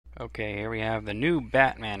Okay, here we have the new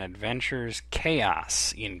Batman Adventures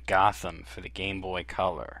Chaos in Gotham for the Game Boy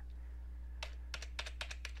Color.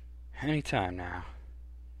 Anytime now.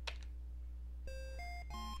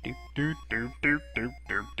 Alright,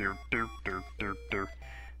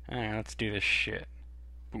 let's do this shit.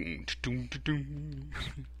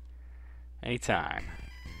 Anytime.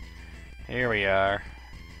 Here we are.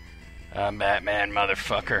 I'm Batman,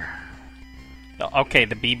 motherfucker. Okay,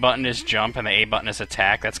 the B button is jump and the A button is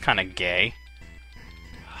attack. That's kind of gay.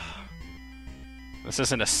 This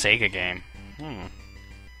isn't a Sega game.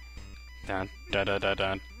 Dun, dun, dun, dun,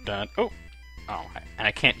 dun, dun. Oh! Oh, and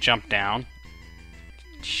I can't jump down.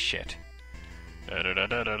 Shit. Dun, dun, dun,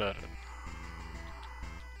 dun, dun, dun.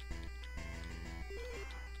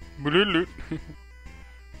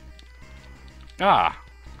 Ah!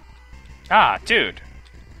 Ah, dude!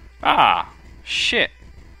 Ah! Shit!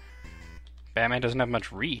 Batman doesn't have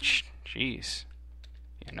much reach. Jeez.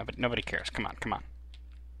 Yeah, nobody cares. Come on, come on.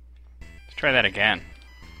 Let's try that again.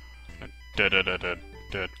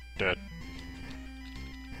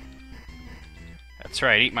 That's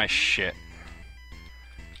right, eat my shit.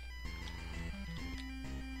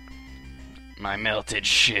 My melted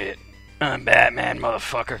shit. I'm Batman,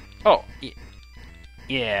 motherfucker. Oh,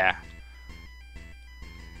 yeah.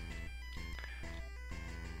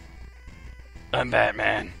 I'm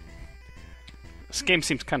Batman. This game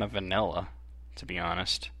seems kind of vanilla, to be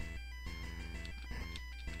honest.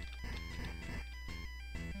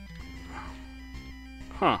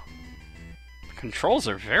 Huh. The controls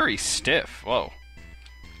are very stiff. Whoa.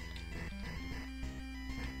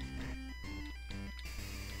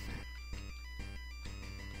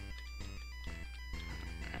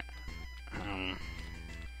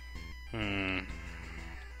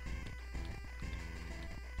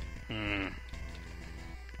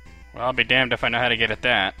 Well, I'll be damned if I know how to get at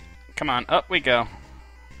that. Come on, up we go.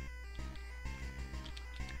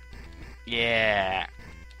 Yeah.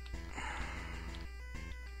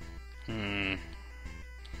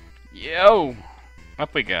 Yo!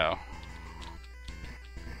 Up we go.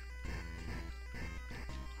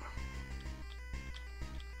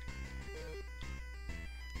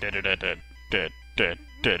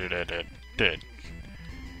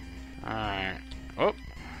 Alright. Oh.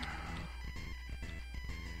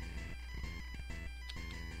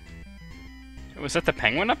 Was that the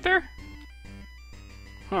penguin up there?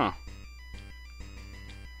 Huh.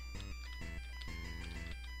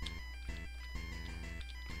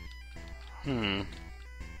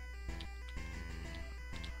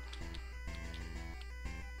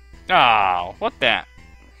 Oh, what that?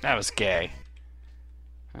 That was gay.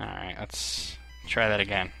 Alright, let's try that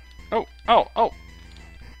again. Oh, oh, oh!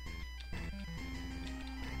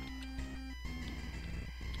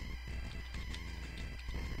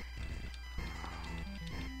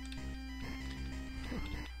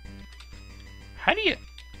 How do you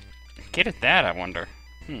get at that, I wonder?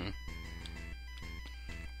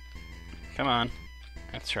 Come on.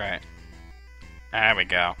 That's right. There we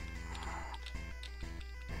go.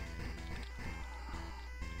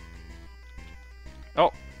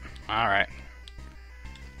 Oh, alright.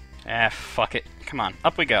 Ah, fuck it. Come on,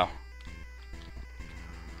 up we go.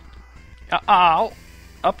 Oh!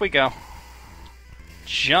 Up we go.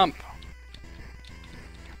 Jump.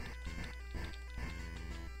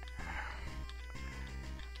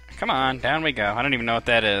 Come on, down we go. I don't even know what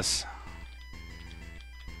that is.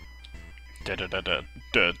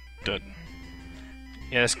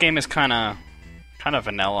 Yeah, this game is kind of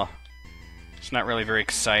vanilla. It's not really very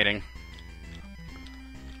exciting.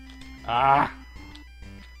 Ah,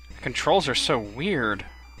 the controls are so weird.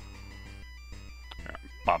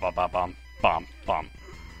 Bum bum bum bum bum bum.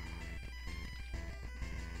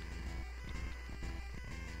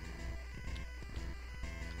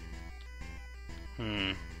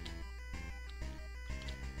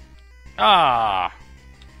 Ah!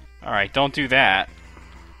 Alright, don't do that.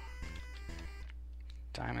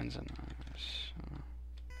 Diamonds and eyes.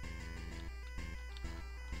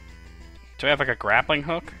 Do I have like a grappling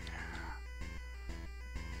hook?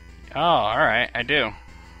 Oh, alright, I do.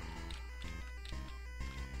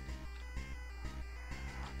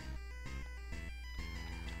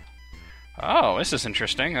 Oh, this is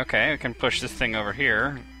interesting. Okay, I can push this thing over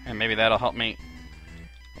here, and maybe that'll help me.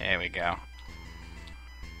 There we go.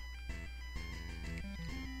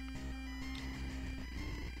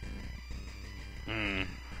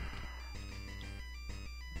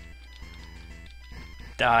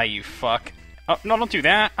 Die, you fuck. Oh, no, don't do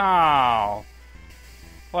that. Oh.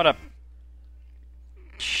 What a...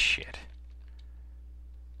 Shit.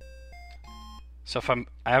 So if I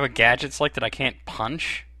have a gadget selected, I can't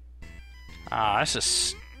punch? Ah, this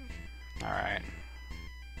is Alright.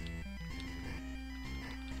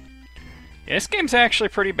 Yeah, this game's actually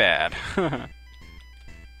pretty bad. Alright,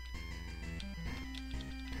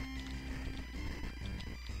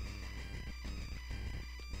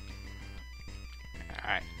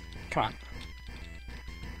 come on.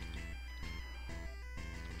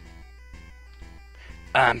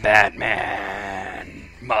 I'm Batman,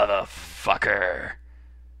 motherfucker.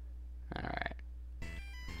 Alright.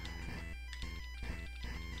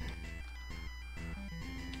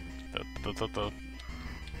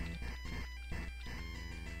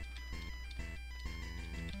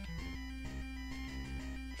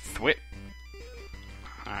 Thwip.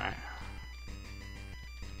 Alright.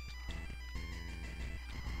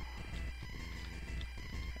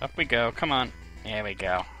 Up we go, come on. There we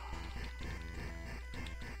go.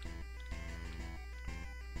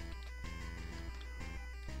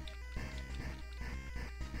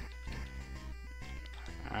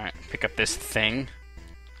 Alright, pick up this thing.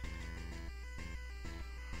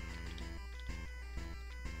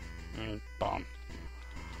 Bomb.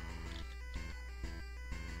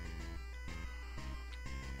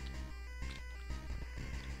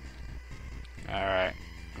 Alright,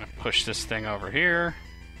 I'm gonna push this thing over here.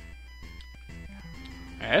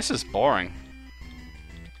 Yeah, this is boring.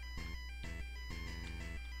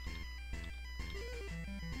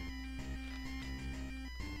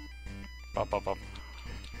 Bop, bop, bop.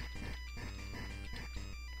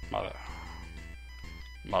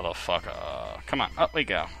 Motherfucker. Come on, up we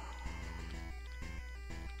go.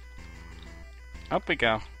 Up we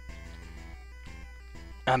go.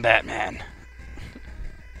 I'm Batman.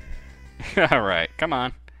 Alright, come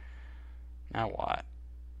on. Now what?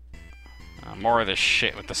 More of this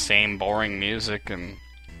shit with the same boring music and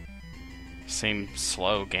same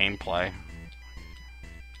slow gameplay.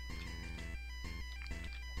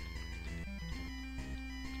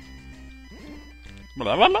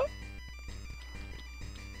 Blah, blah, blah.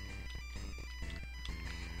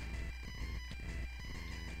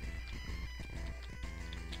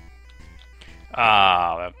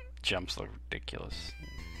 Ah, that jumps look ridiculous.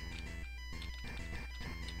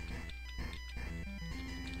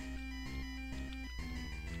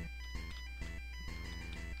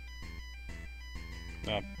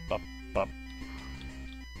 Up, up, up.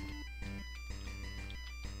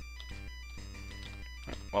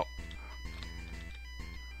 Well.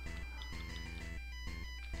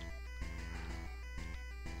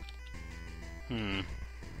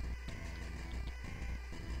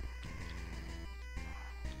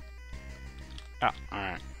 Oh,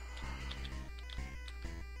 alright.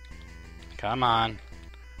 Come on.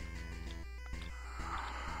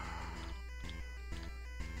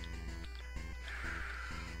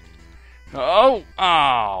 Oh!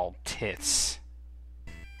 Oh, tits.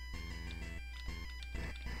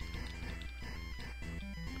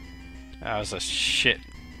 That was a shit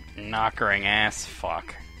knockering ass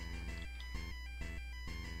fuck.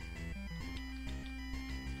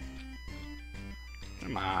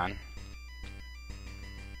 Come on.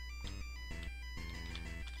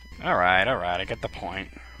 Alright, I get the point.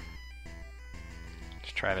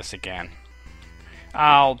 Let's try this again.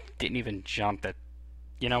 Oh, didn't even jump it.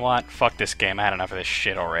 You know what? Fuck this game. I had enough of this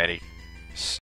shit already.